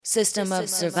System of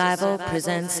Survival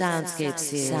presents SOundScape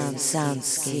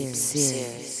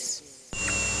series.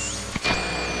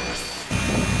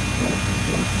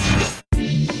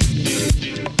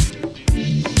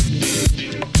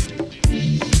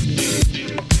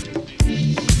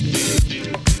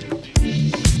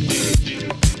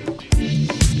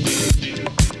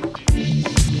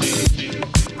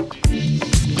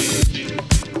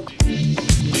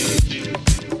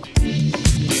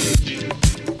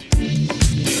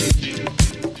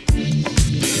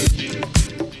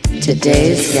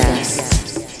 Today's guest,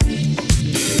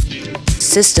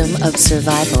 System of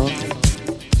Survival.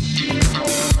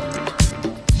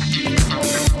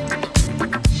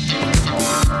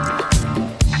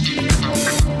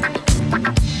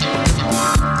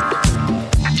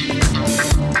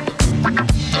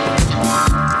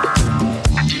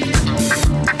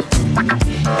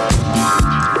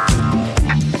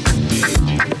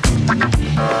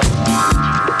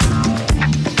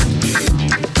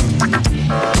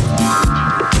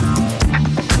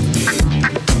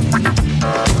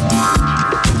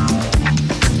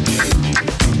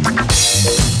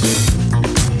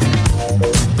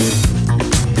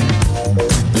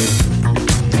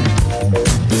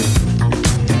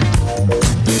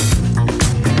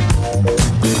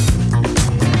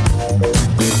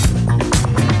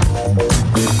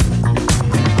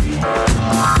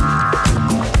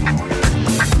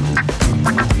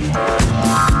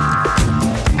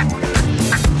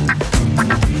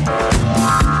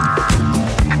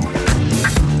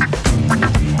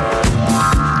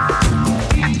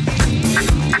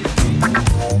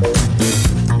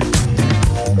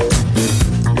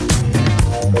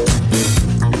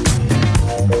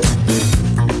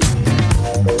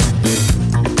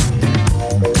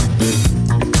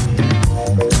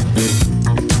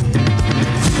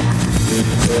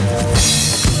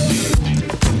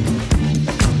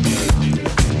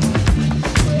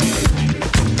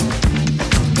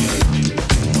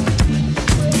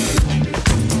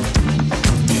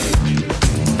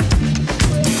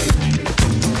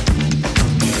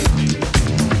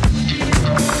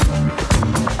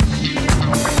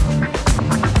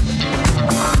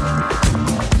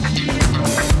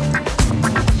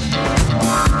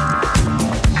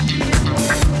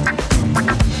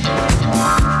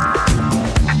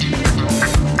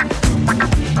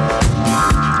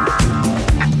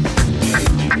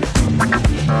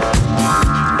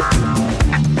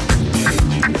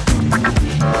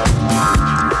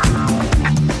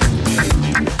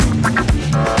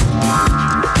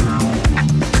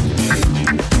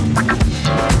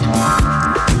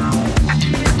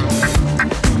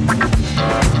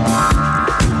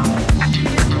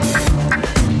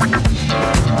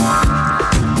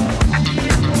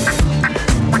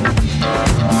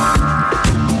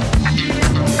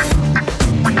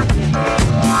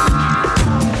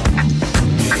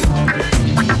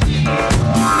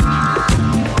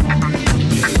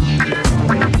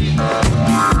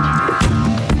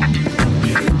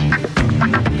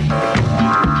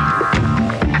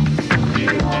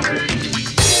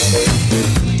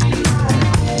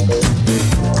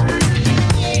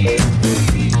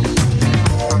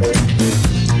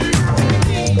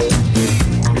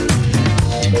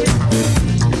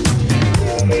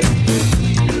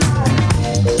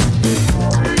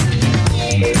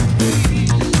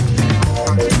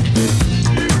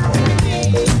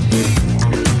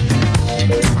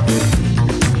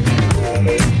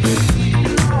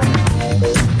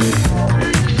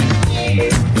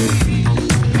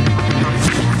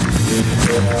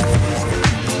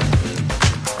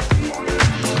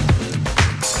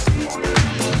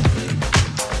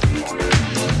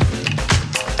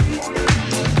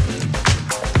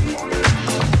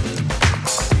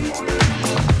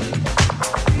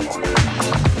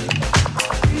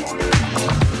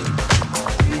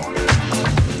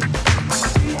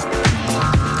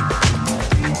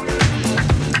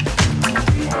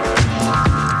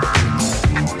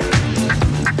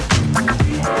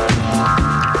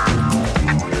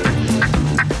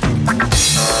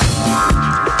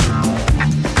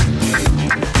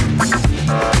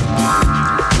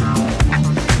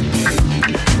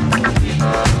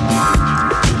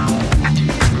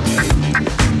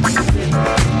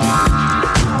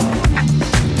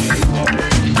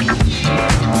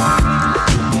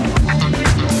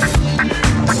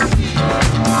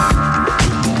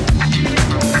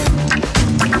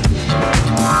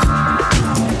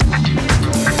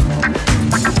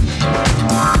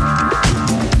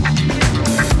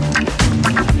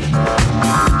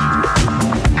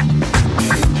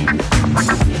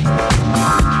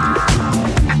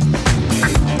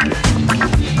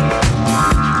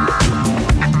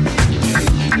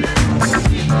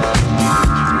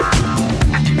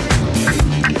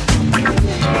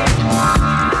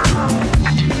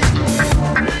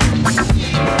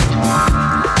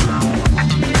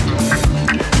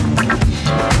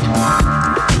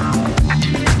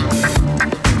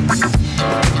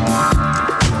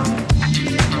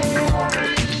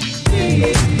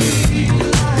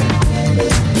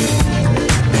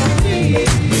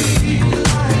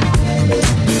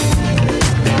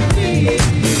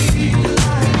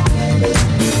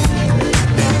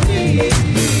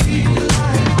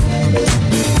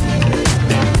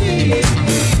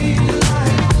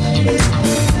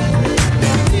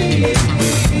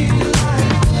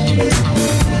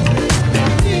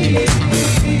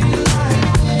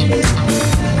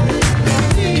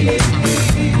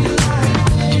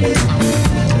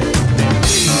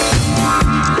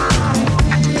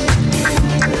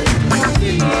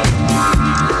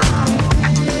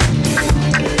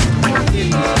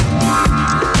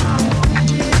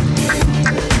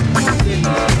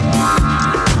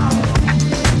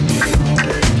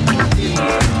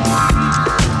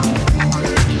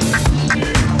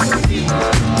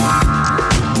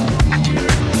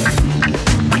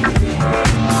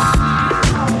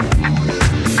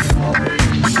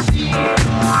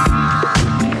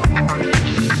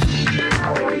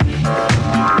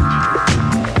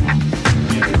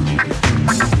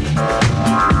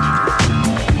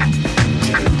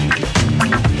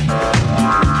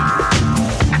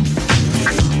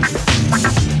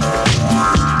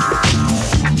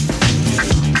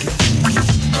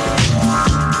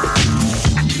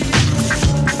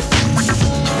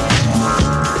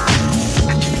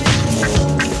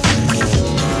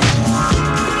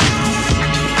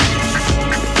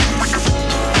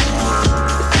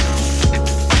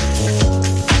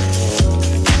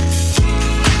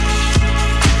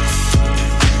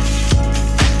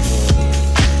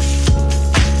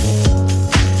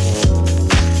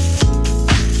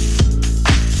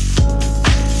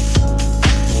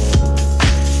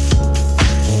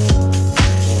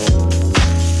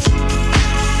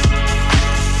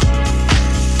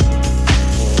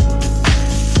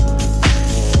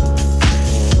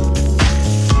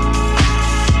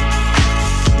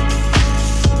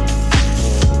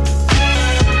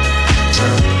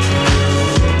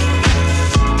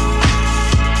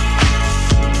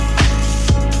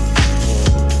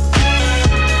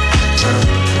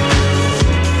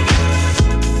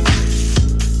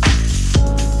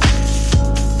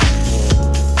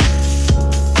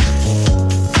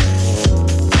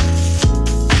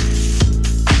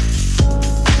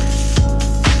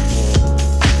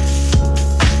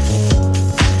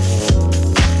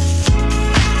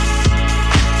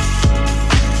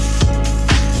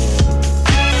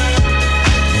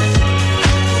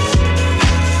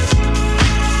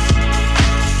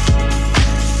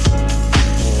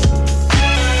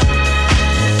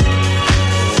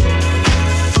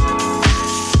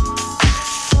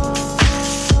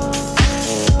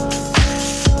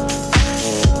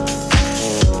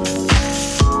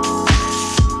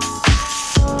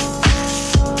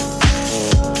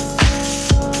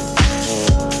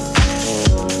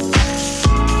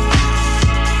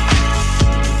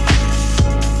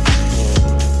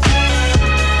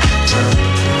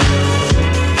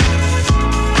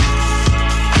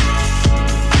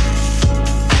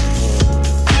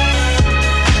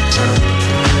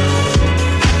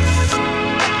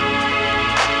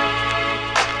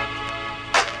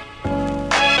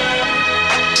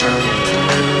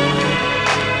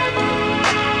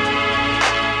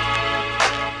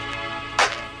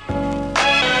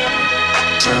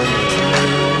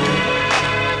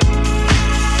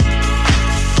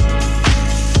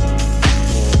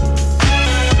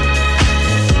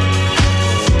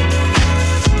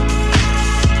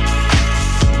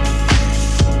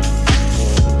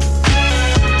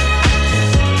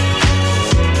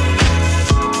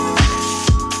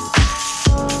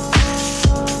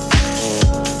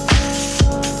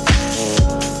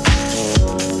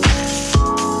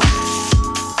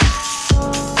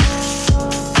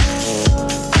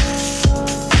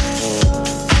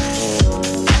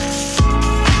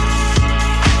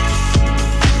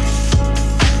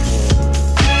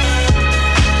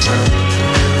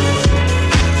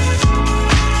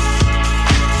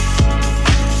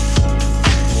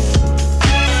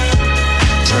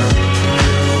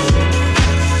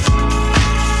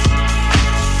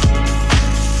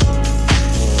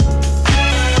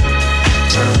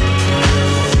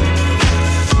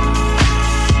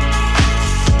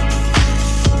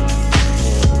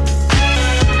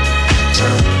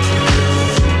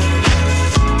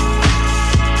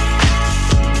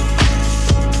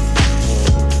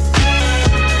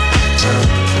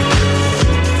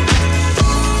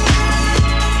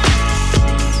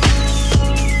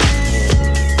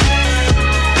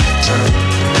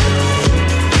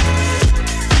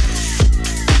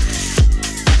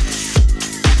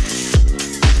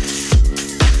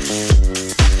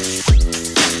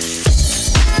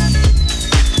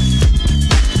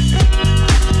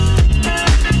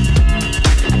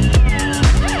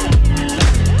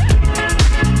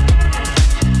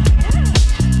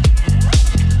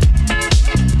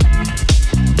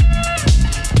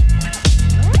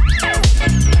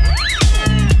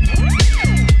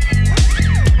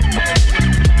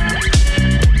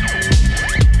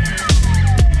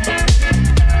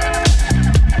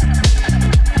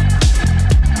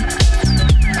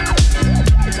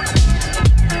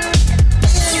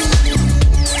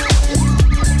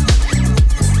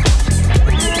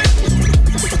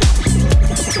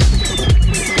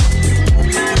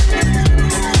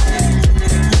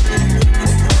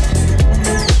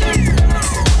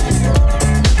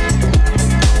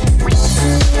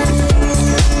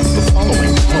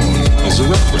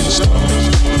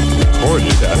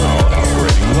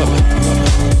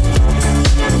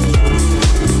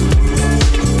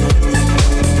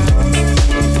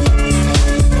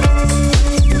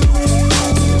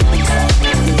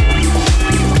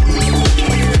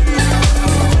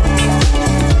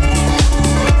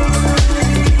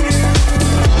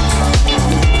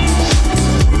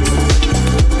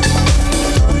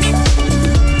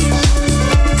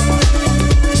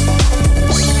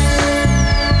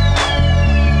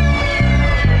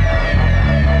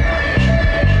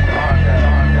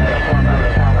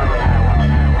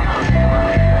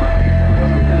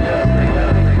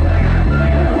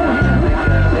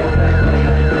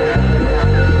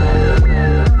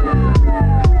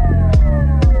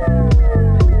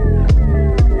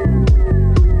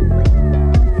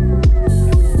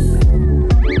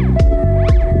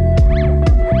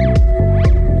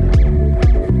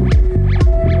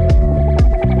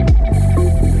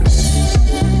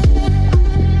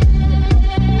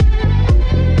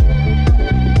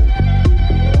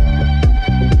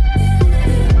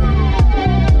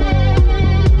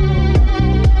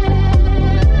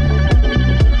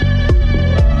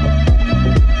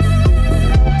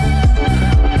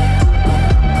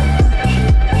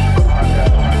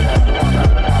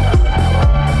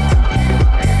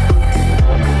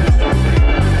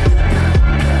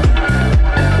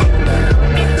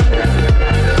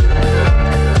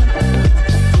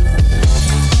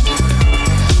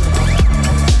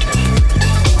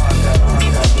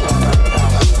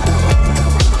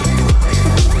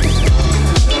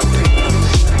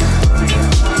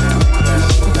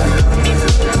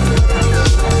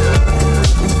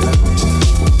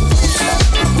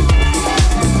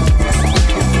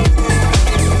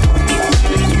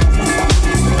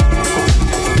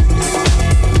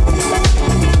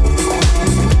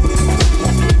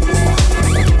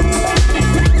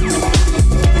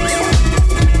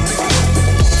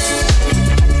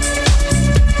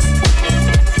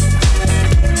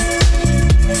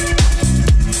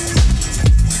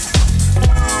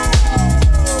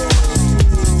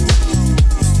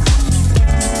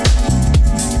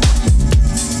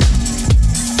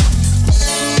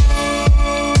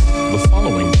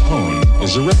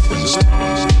 is a reference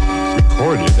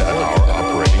recorded at our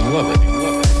operating level.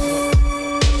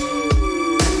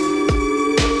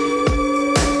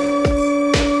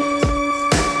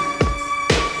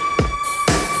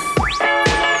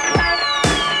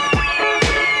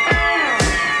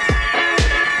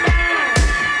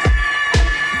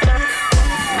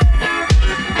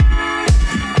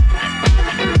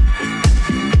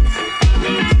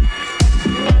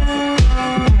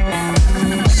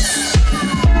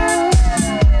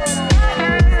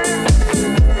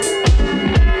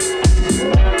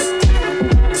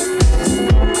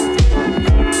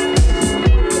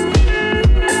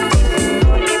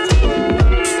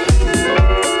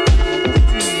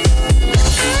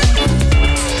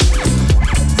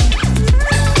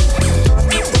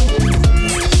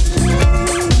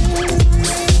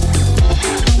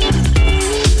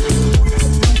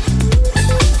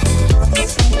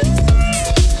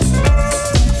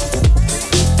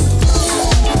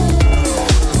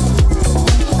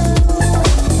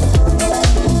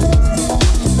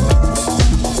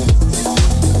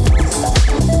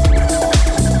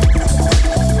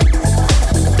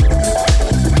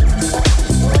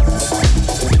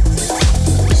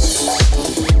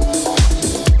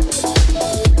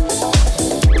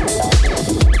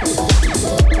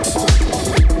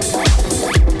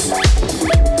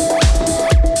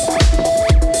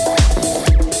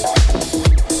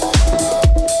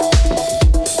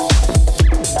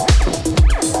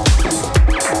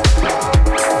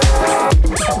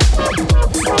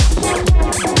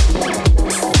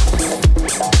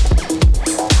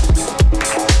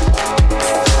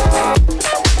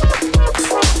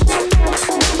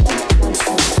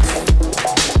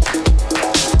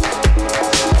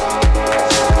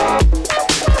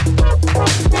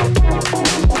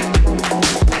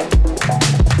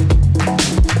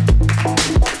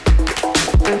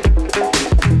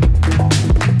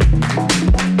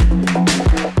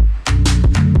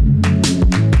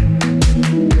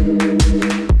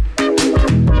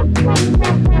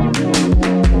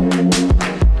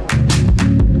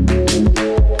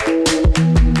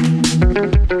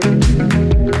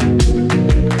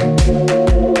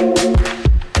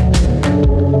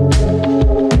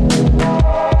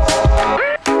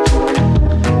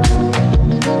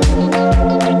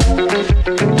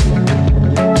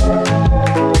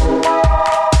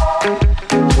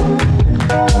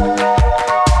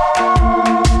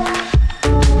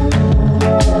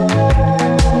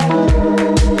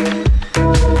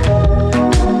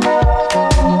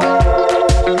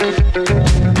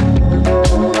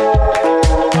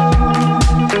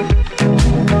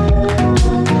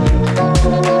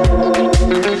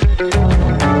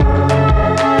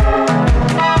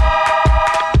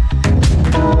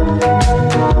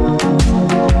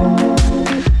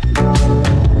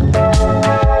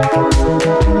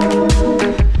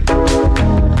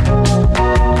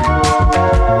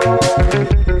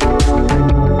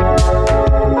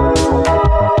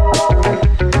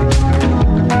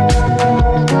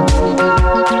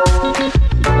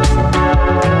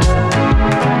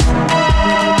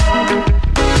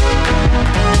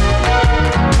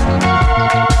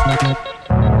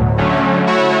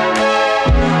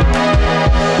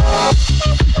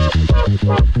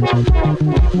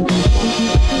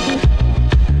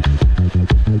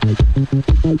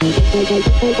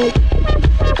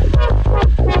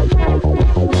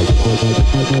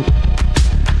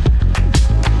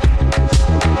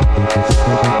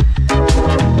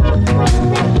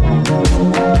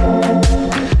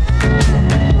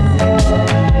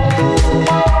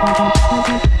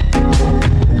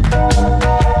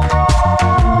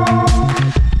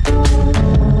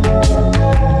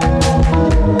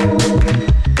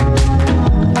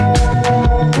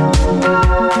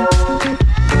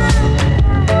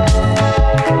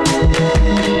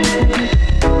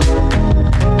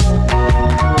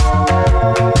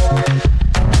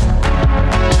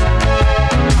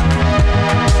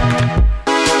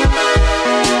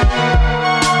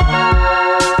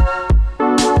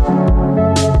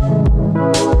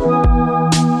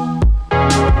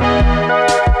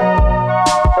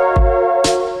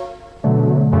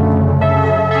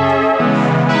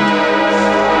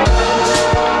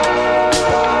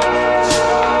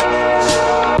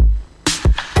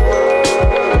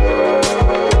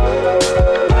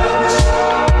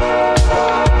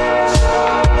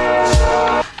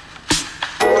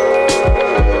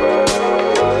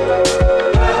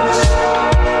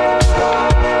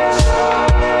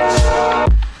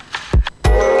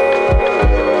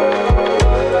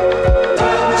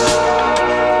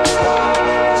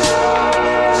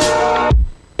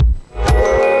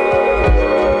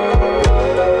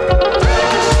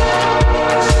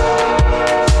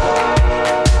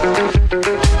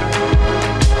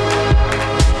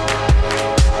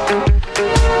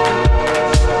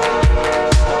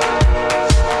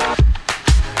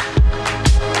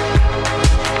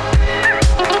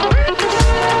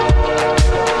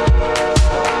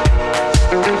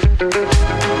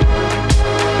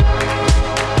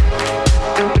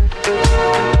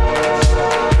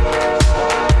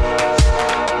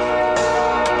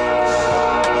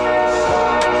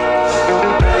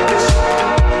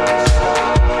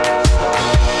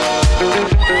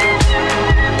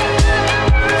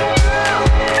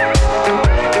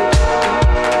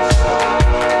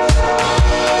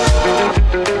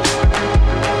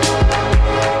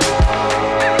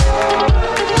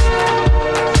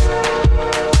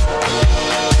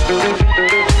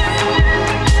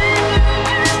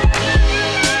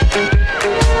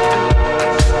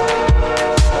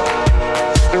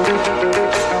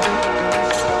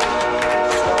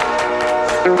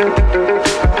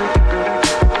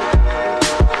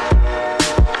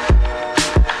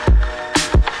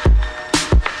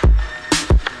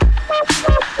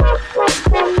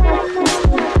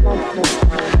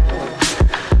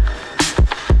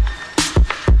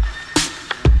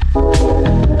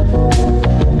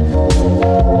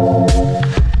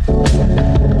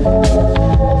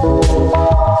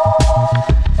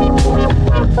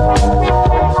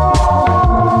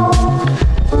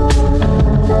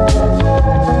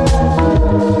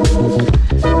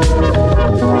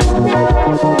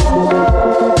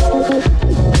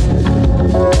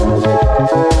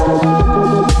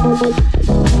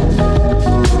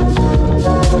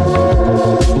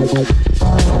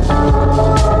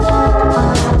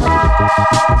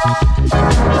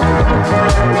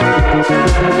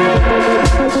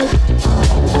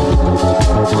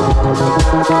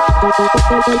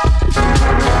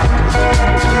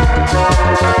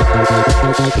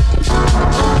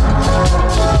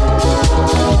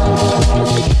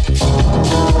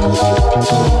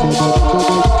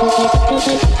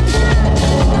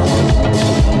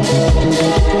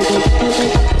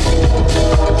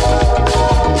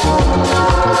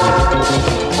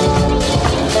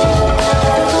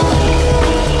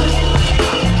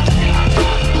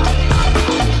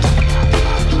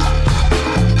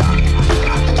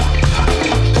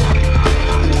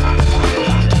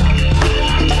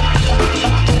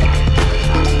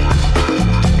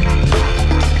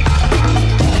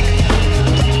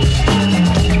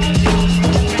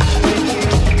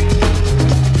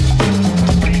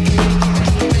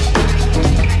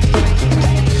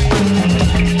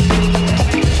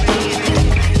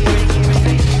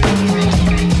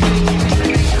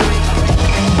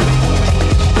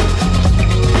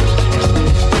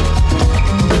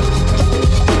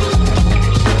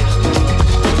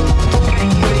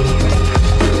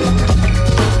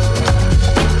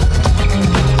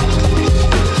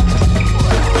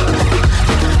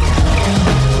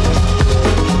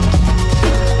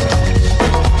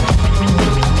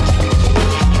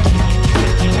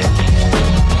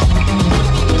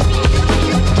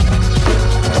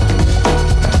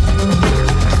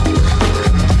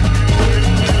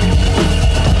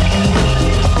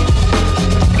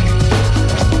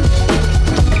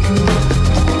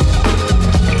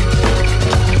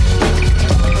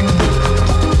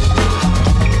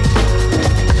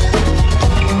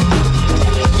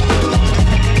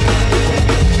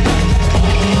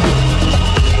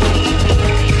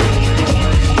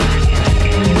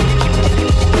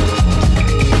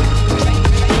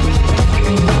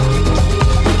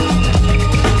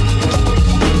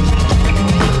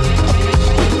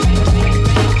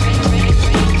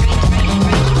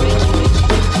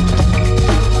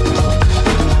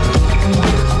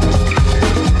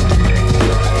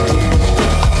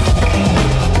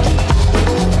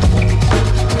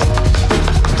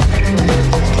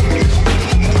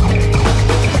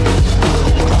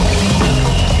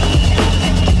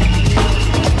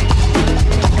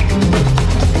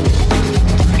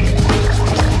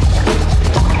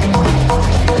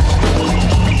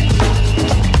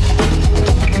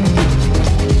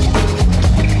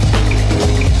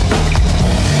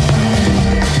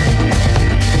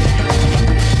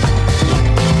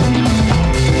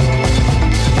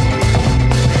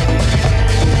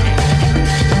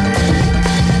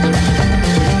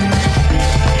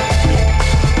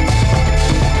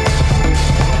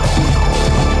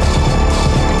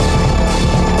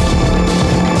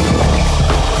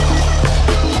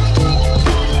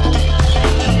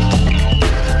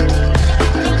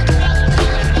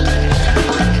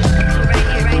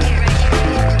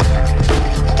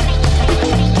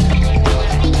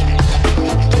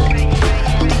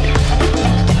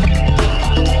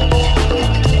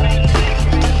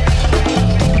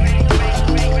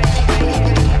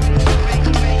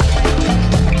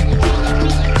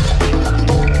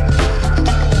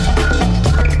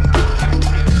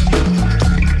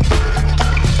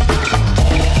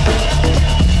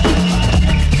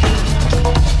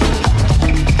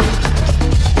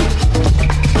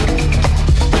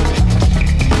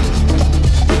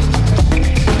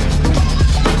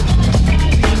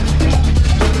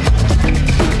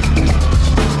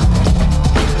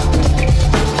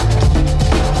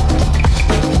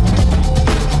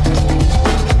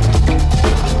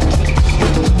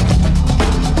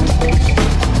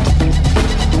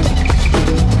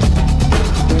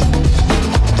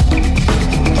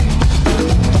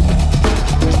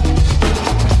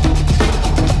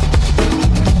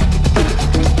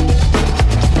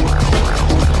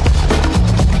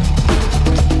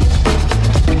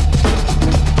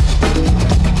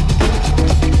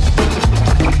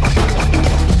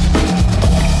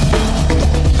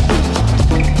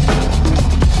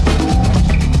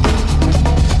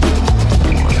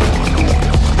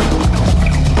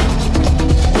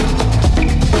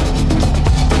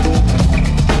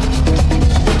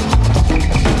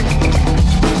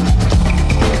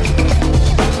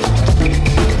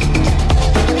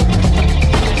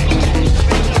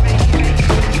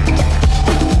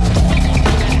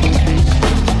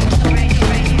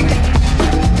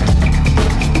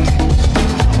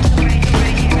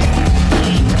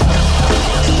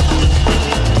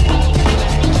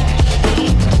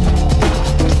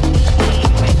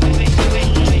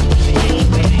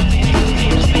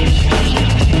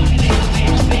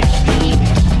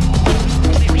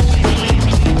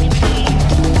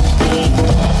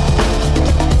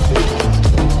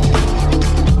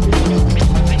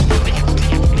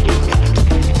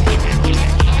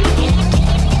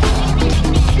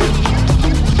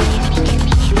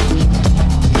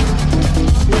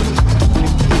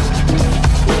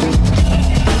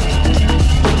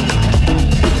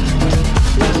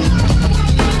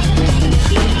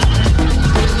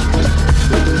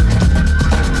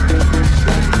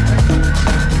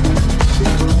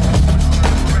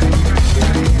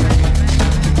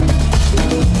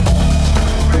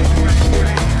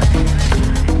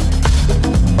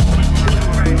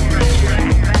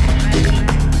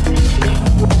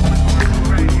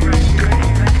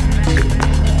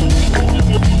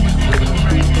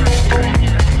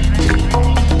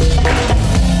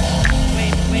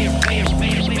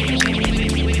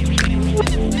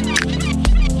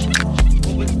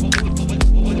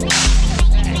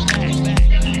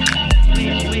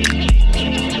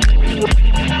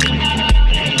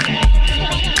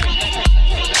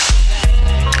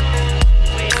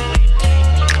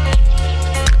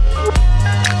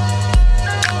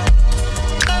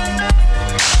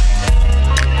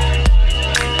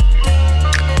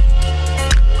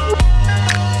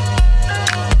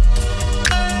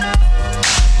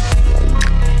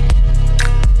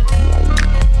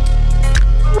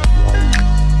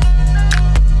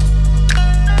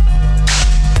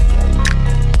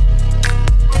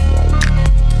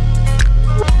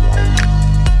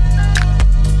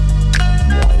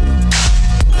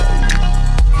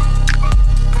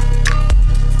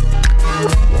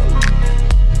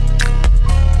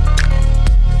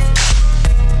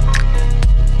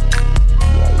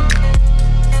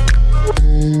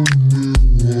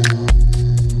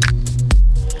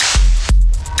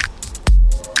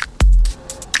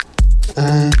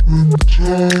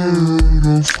 tired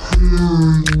of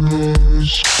hearing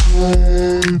us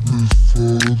cry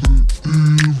before they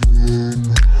even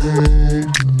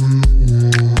held me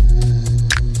warm.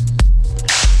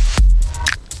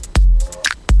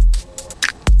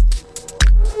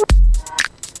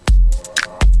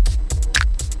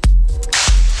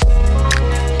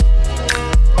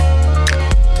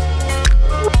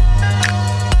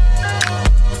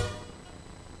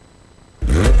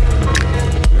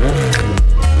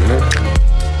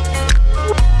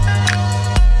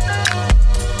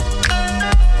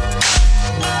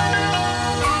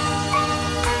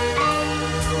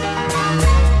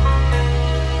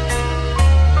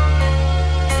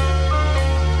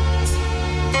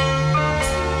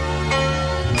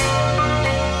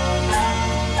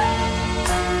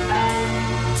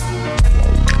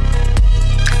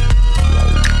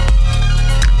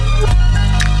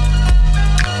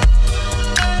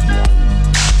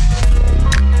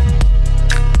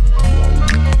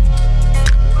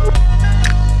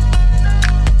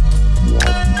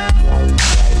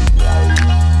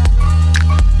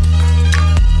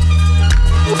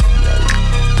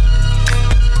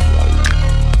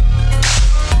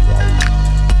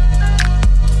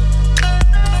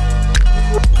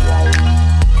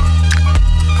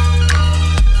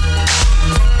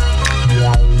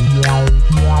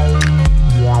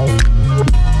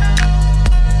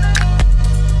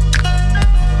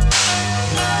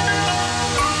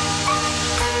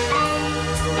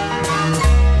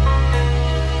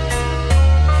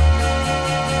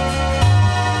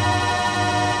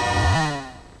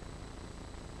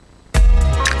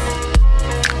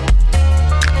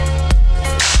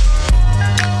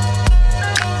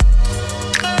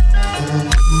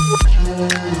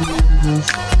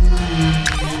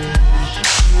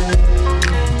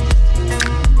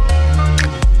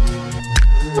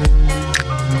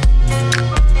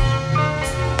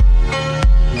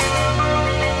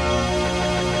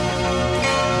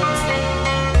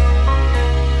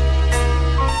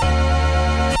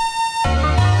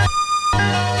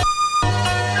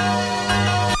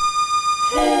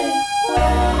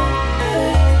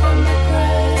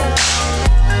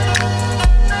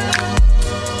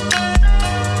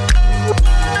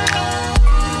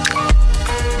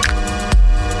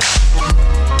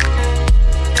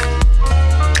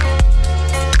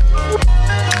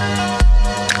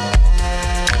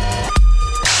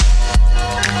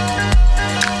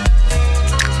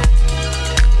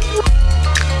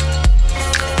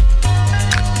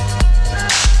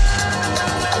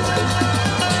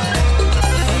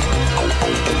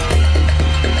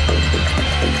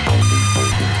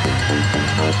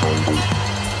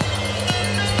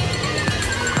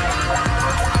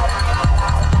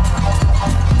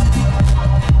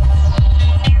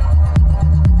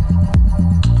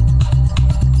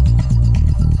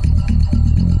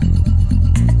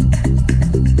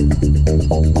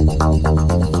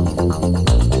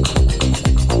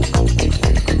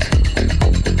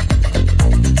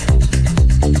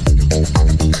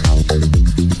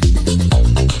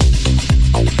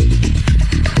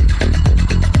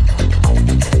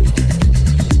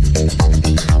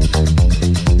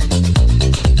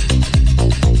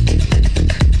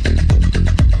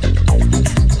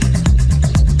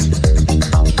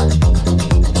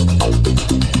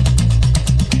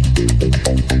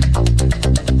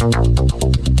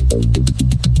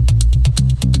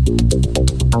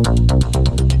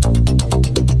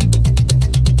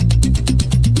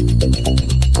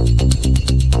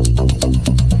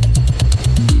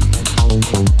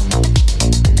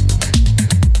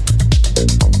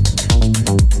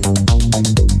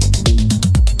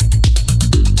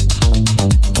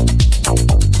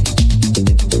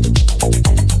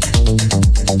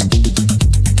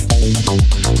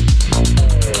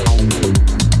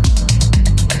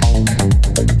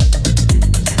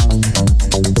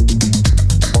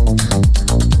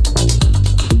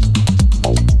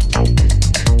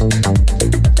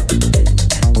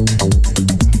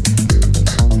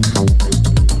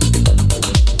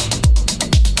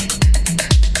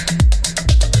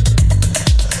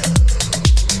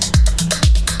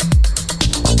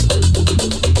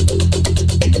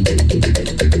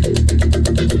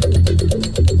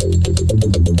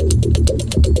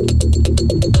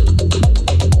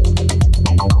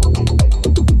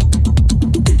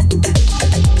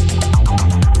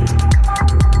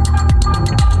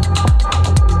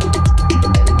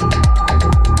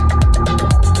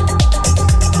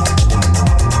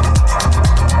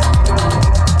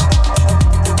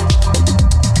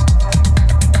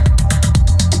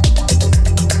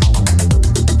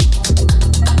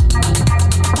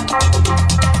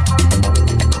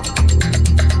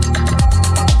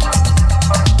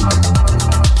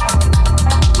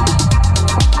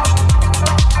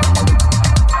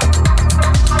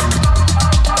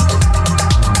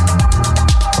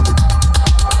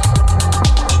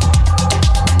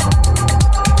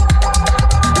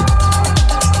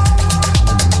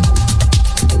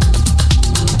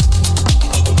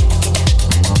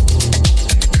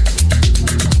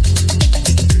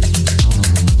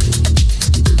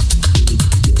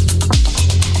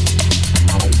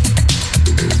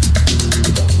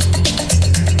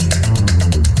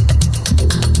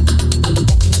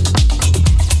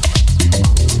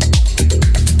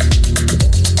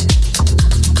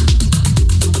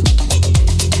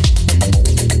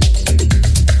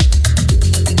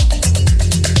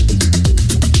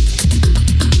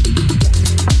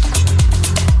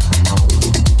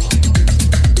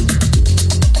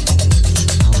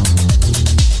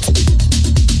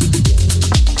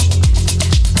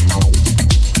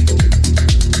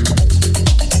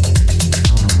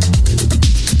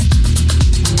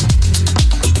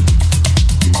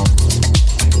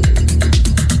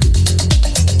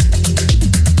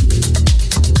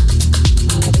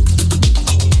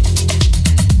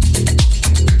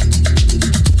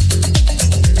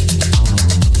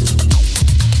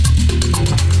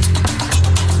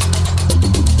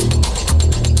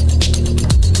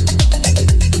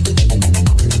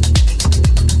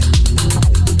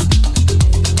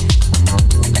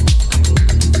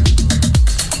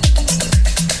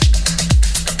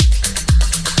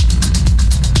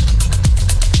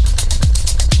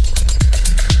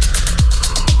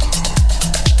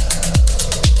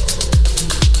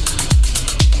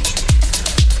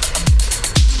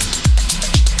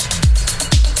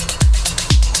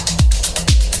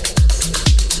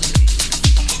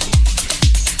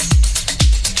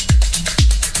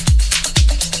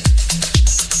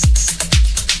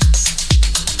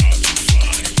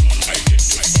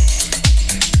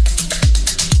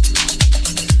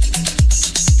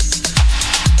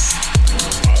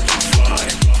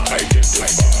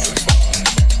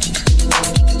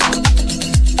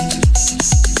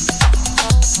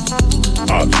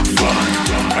 Object flying,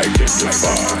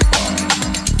 identify.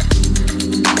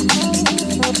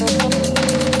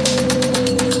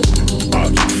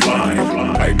 Object flying,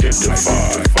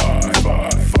 identify.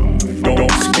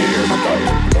 Don't scare about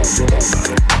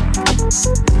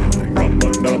from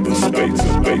another space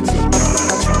of time.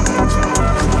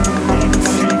 Wanna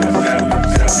see that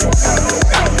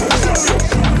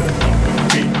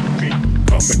beat,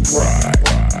 come and cry.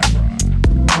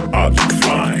 Object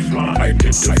flying,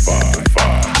 identify.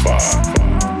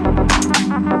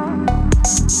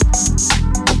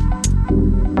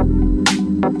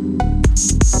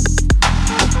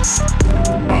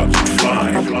 Object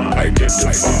flying,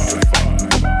 identify.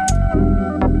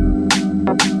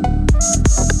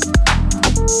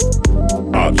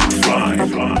 Object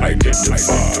flying,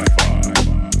 identify.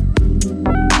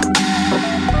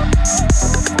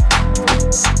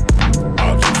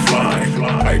 Object flying,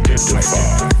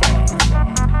 identify.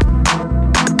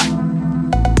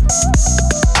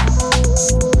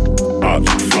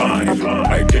 Object flying,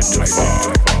 identify.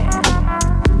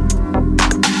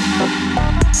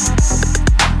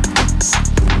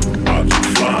 Object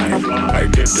flying,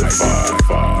 identify.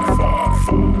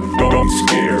 Don't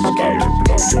scare about to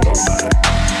blow your mind.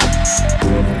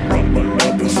 From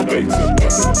another space,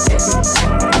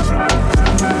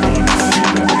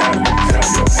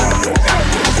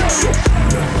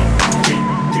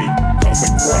 come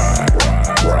and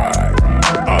ride.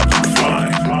 Object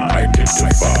flying,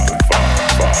 identify.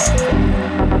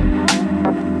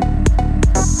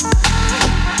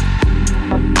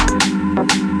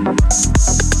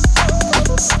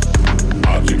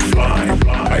 Object flying,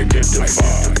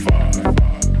 identify.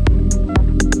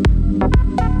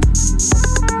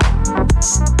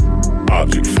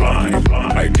 Object flying,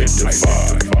 identify.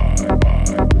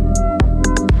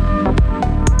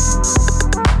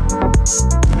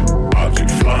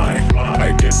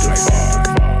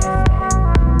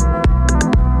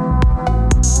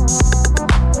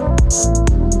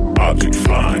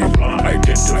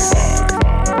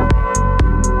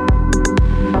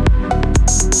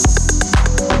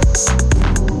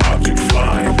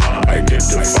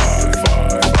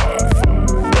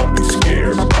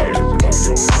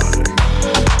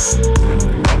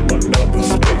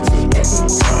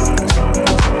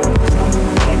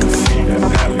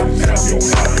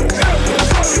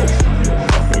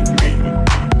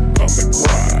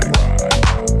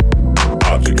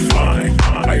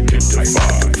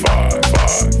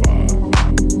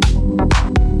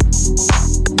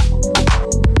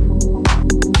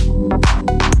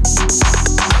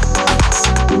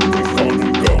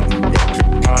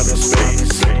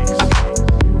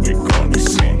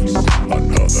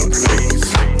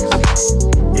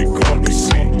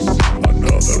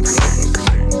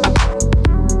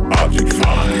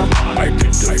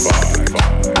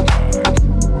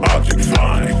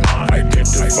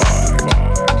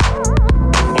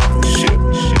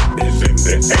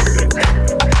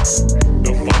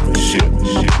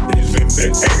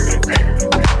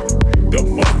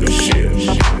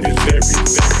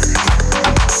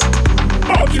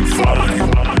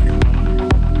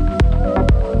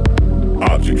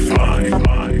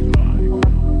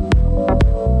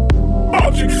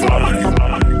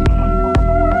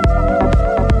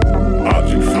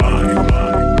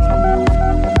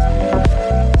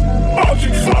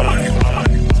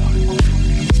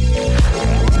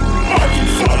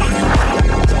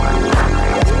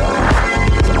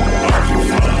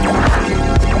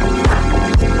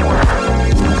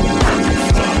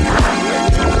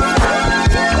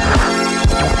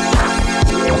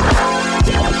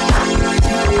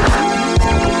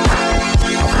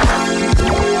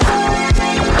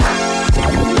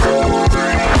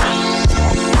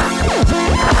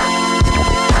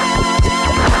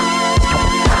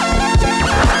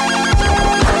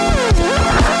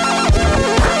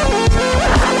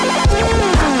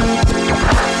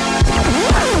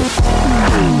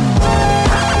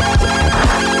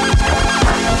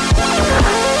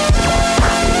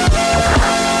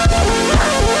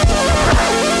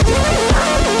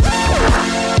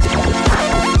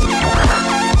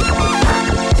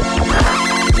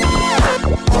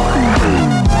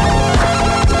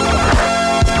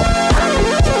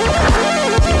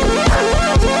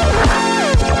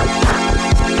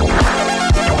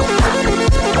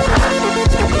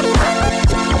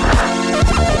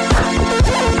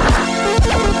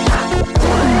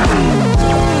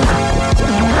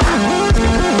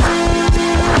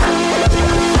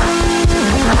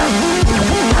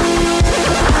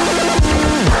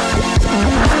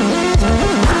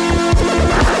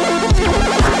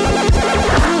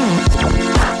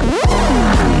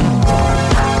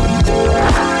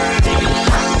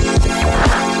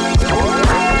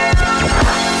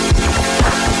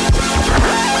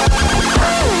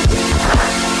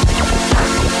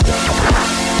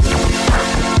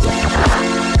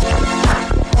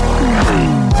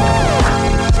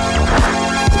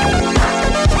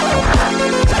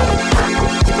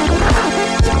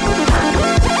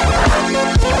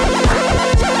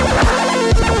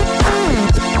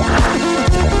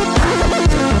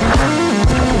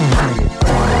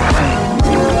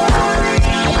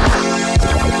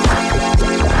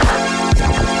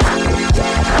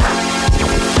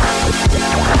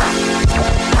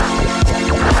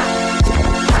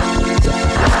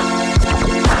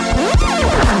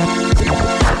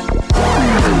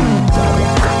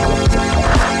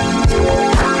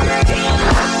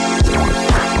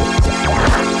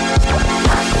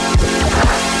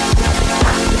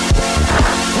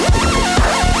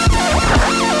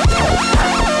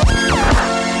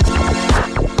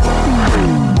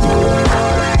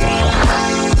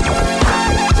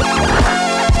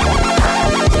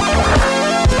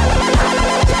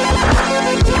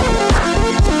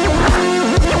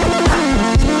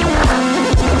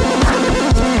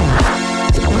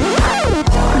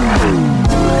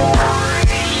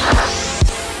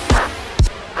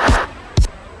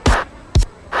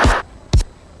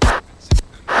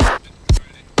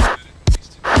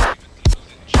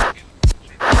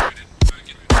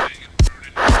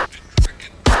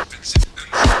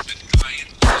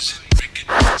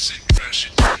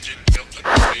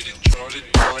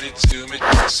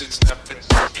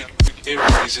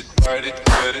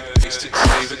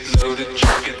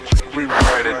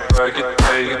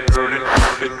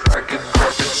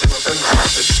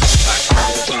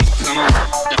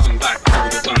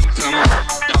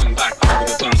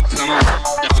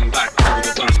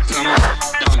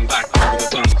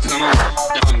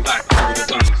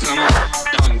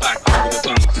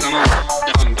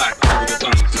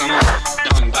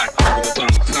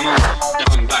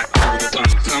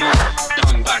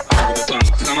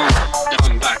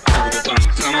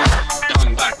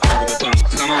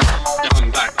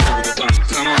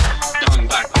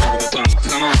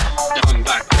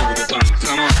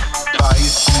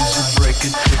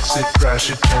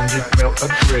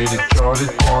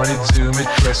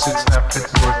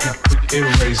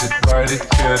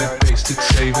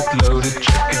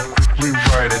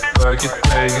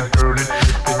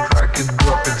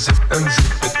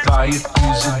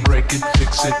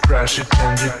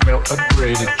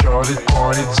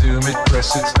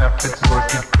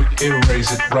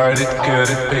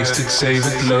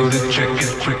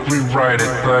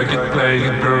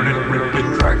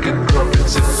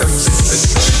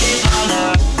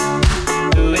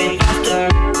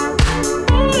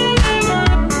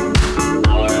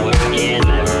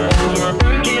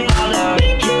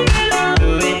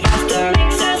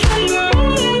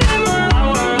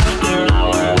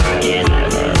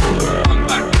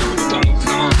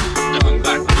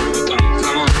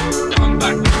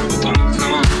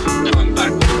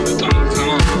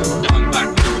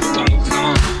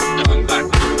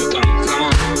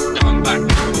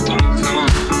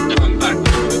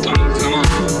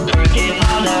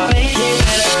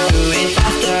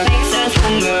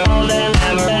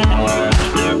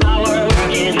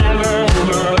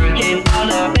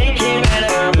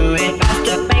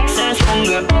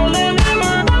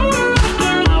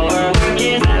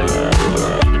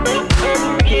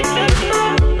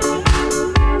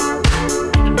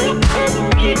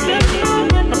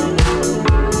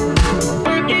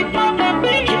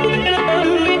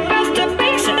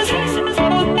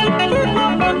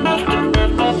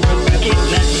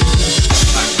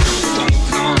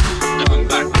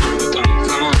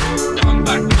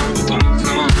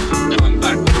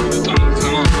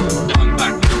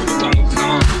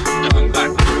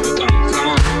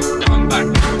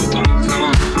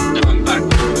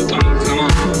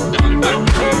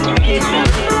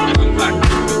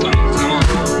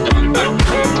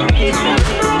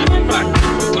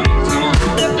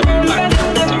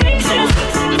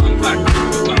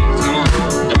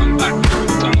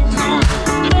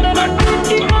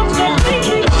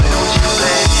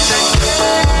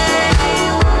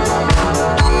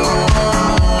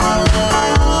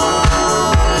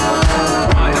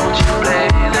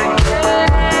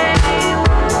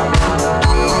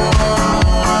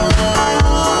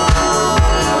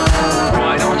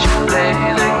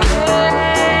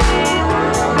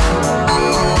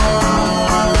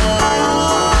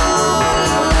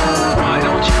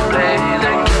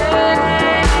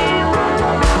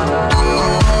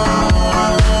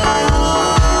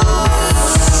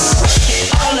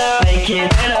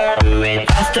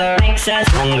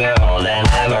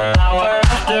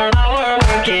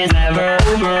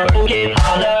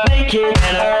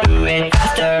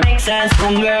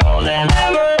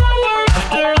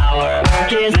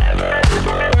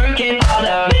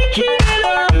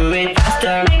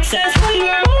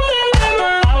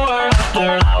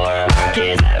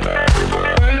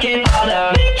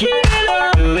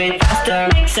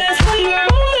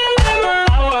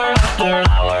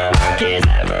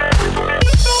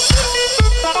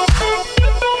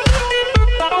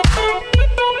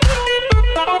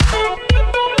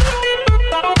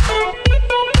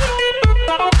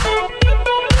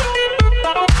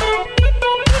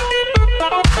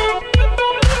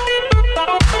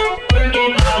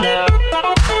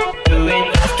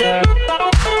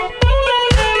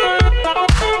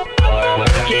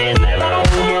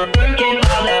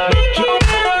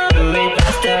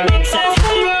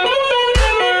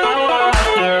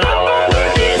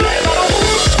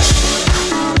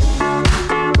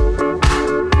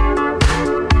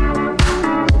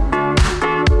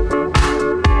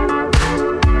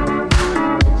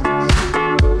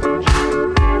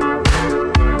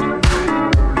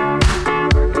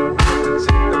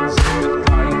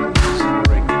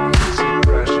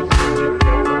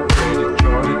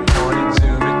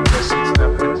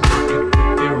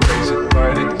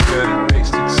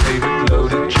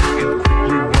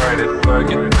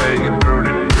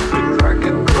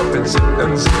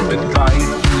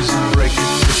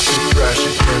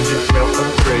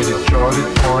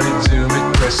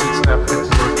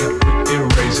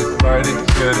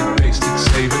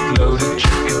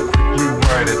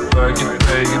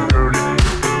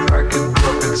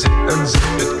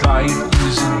 buy it,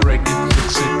 use it, break it,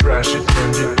 fix it, crash it,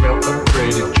 change it, melt,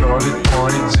 upgrade it, chart it,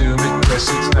 point it, zoom it, press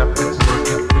it, snap it, work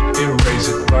it, quick erase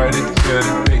it, write it, cut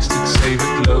it, paste it, save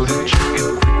it, load it, check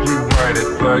it, quick rewrite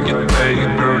it, plug it, play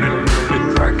it, burn it, rip it,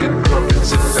 crack it, drop it,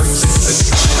 zip and zip it.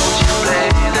 Don't you play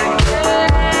the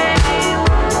game?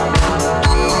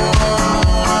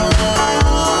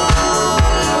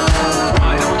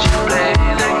 Why don't you play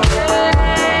the game?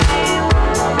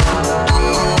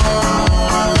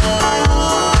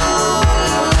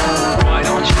 Why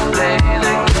don't you play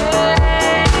the game?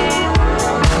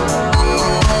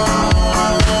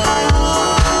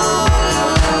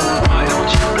 Why don't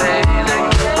you play the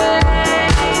game?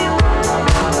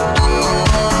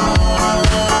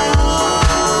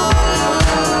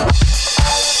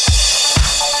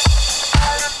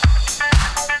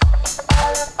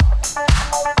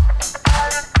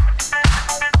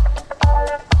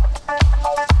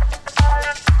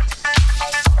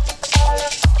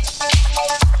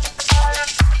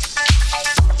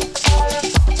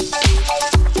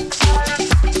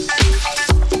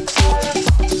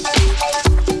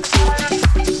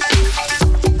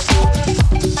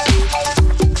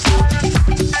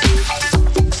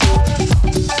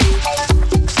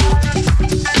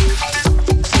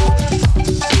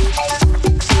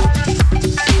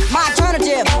 My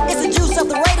alternative is the juice of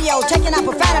the radio, taking out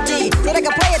profanity so they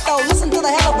can play it though. Listen to the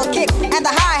hell of a kick and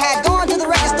the hi-hat. Going to the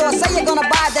record store, say you're gonna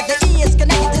buy that the E is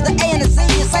connected to the A and the C.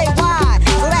 You say why?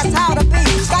 So that's how to be.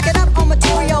 Stocking up on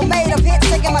material made of hits,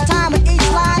 taking my time with each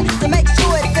line to make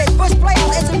sure it fits. Push play on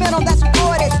the instrumental that's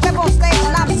recorded. Step on stage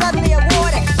and I'm suddenly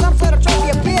awarded some sort of trophy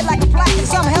appeared like a plaque and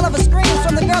some hell of a scream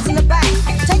from the girls in the back.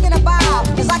 Taking a bow,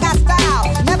 cause I got style.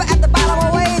 Never at the bottom,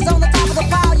 always on the top of the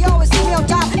pile. You always see me on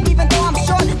top, even though I'm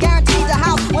short. Guaranteed the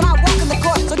house when I walk in the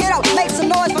court. So get up, make some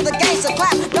noise for the gangster.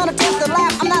 Clap, don't attempt to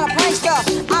laugh. I'm not a prankster.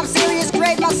 I'm serious,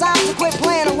 create my sounds and quit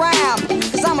playing around.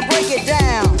 Cause I'ma break it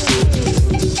down.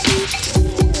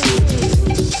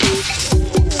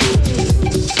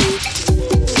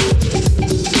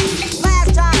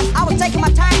 Last time I was taking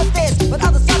my time with this, but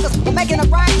other suckers were making a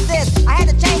rhyme with this. I had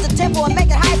to change the tempo and make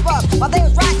it hyper. While they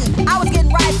was writing, I was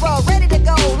getting riper, ready to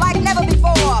go like never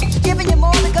before. Giving you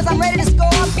more because I'm ready to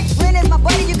score. Ren is my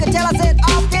buddy, you can tell I said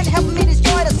often, helping me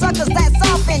destroy the suckers that's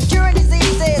often curing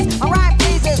diseases. My rhyme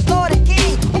pleases, Lord and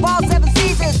King of all seven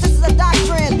seasons. This is a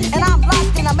doctrine, and I'm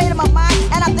locked in. I made up my mind,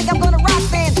 and I think I'm gonna rock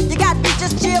then. You got me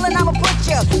just chill, and I'ma put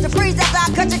you to freeze after I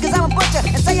cut you, cause I'm a butcher.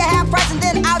 And say you half price, and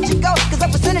then out you go, cause the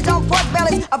percentage on pork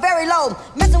bellies are very low.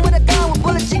 Messing with a gun with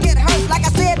bullets, you get hurt. Like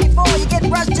I said before, you get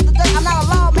rushed to the dirt. I'm not a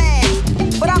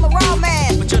lawman, but I'm a raw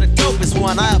man. But you're the dopest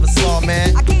one I ever saw,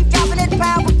 man. I keep dropping it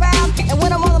pound for pound, and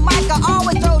when I'm on the mic, I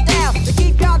always throw down to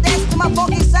keep y'all dancing to my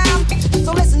funky sound.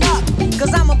 So listen up,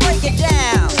 cause I'ma break it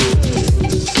down.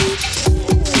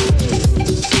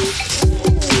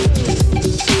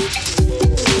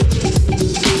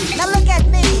 Now look at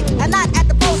me, and not at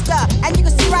the poster, and you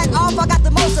can see right off I got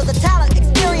the most of the talent,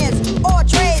 experience, or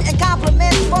trade, and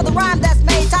compliments for the rhyme that's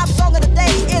made. Top song of the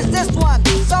day is this one,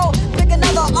 so pick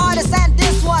another artist and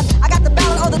this one. I got the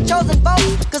ballad or the chosen vote,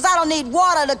 cause I don't need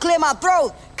water to clear my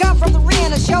throat. Come from the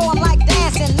arena show, I'm like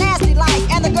dancing, nasty like,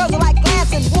 and the girls are like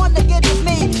glancing. One to get with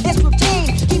me, it's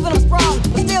routine, keeping them sprung,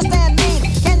 but still stand mean.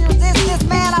 Can you resist this,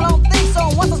 man? I don't think so.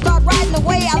 Once I start writing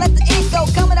away, I let the ink go,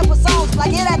 coming up with songs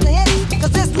like Hit After Hit,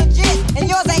 cause it's legit, and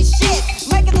yours ain't shit.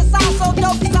 Making the sound so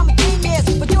dope, cause I'm a genius,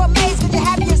 but you're amazed when you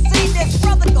have you seen this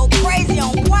brother go crazy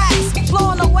on wax,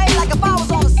 blowing away like if I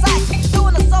was on a sax,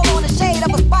 doing a solo in the shade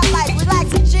of a spotlight, relax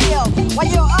and chill, while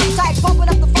you're uptight, pumping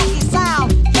up the funky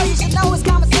sound. Yo, you should know it's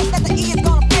common sense that the E is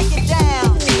gonna break it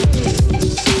down.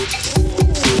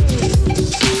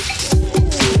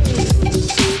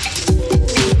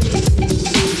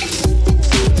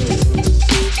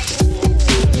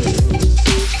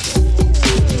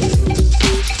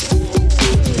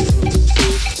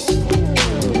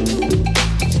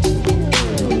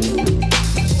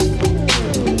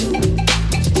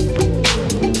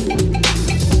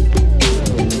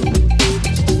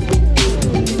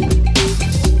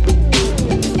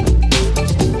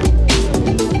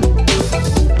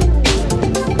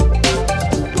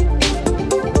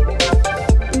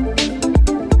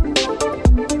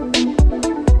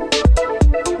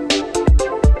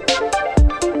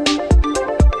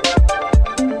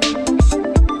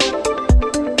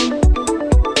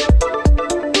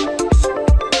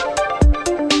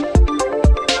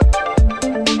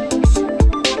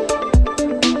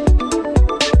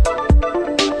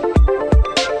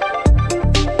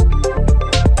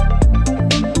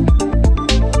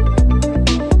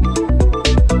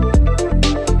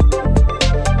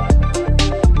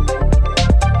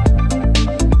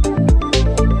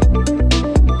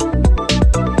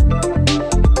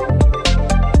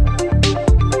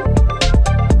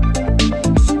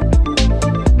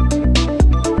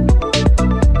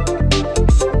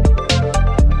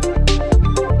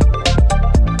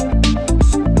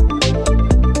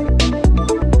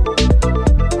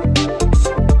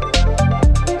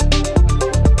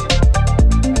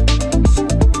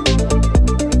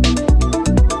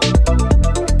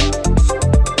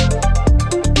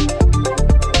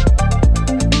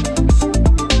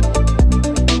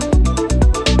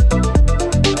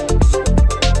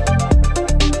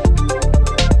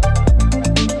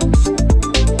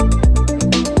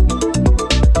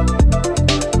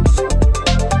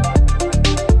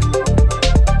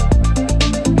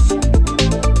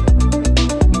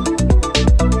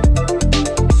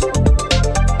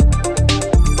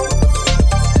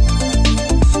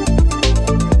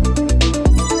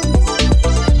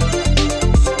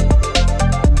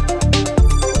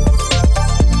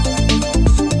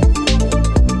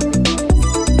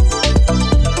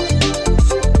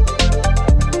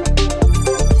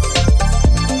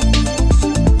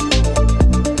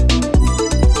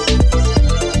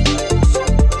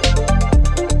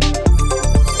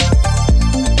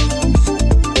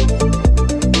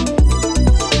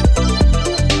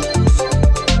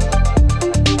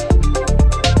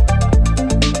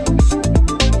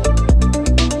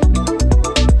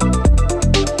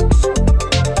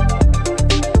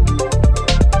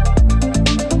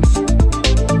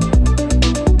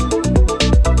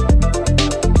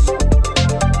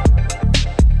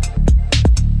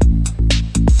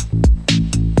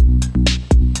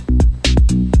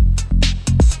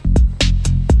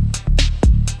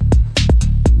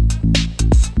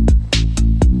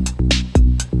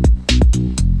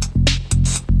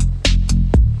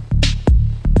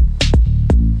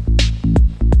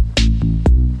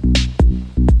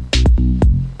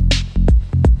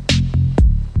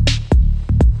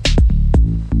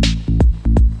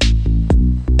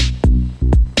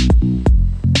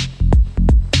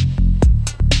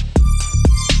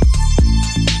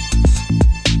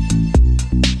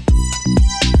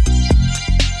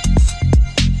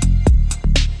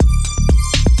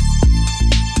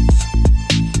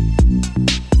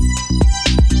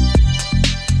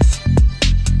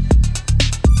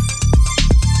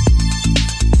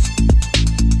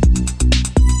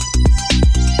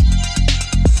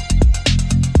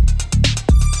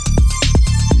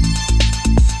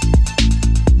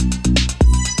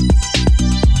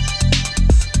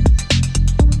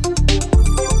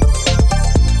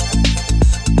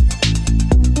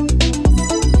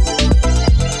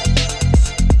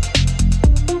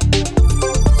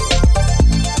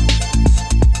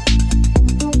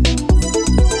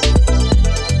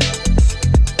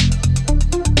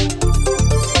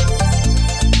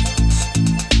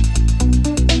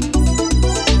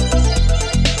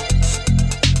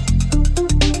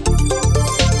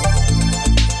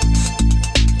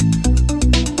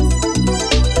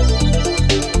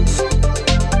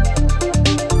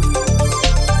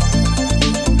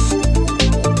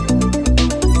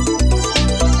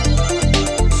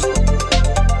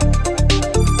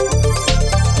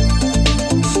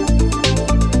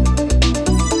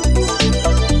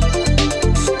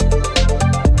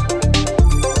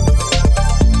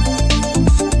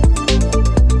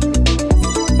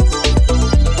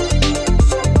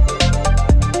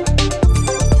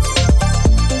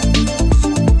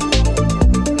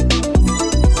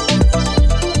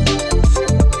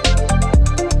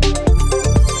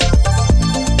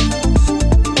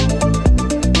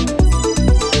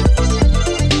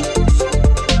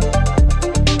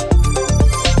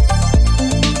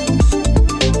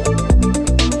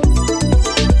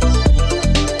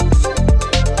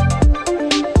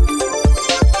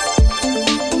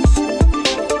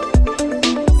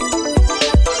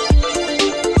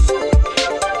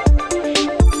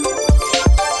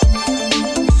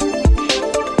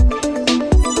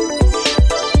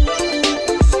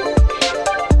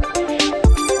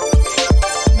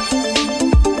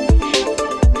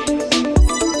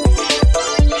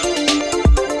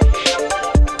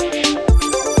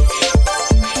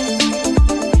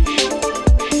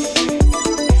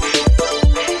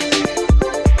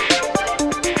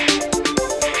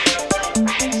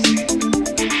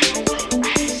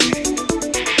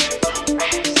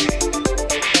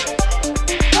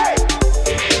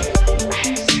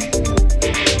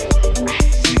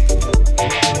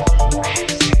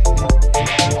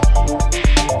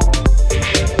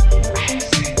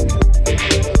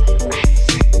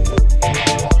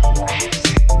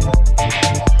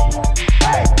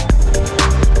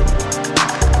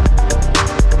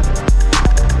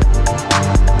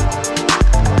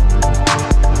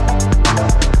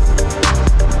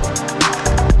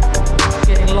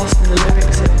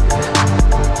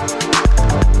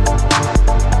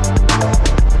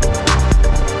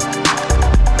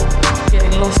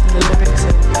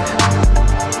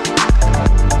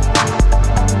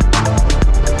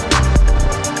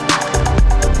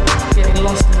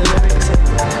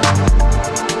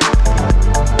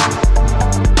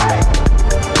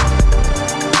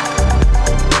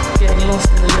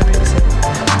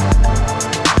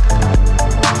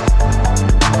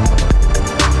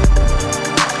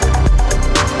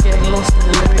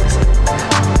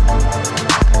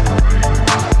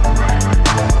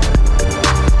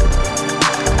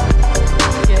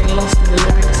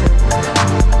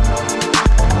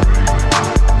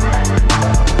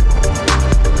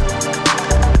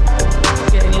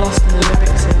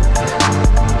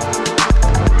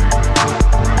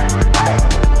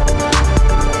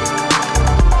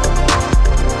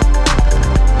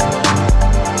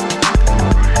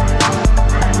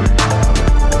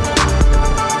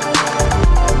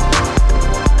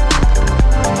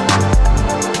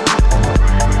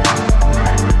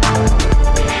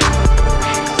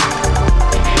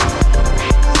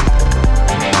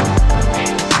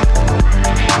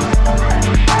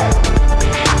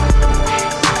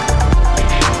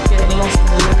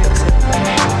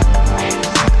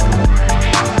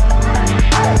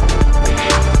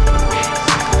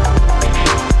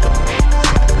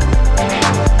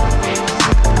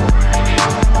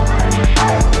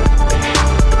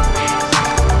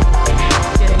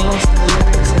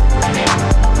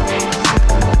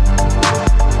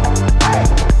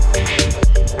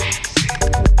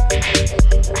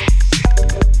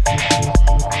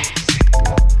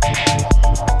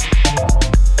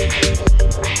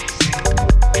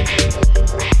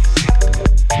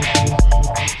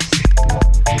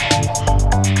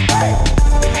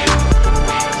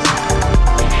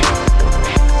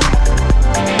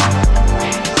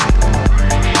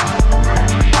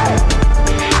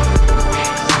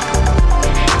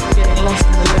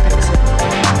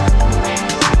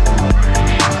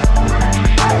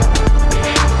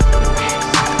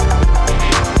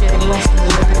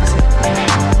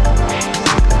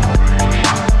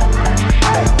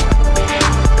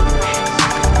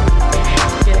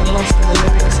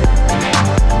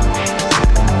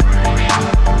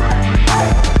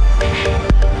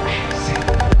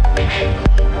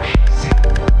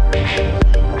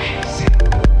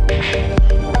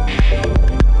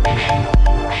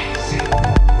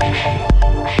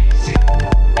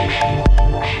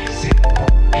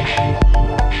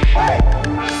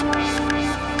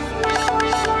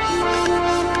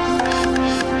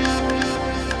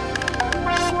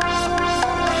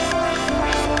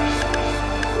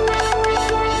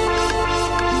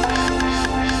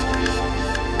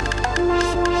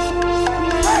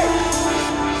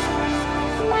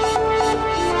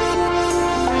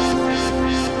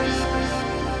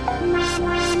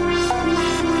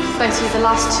 noted the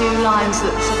last two lines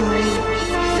that suddenly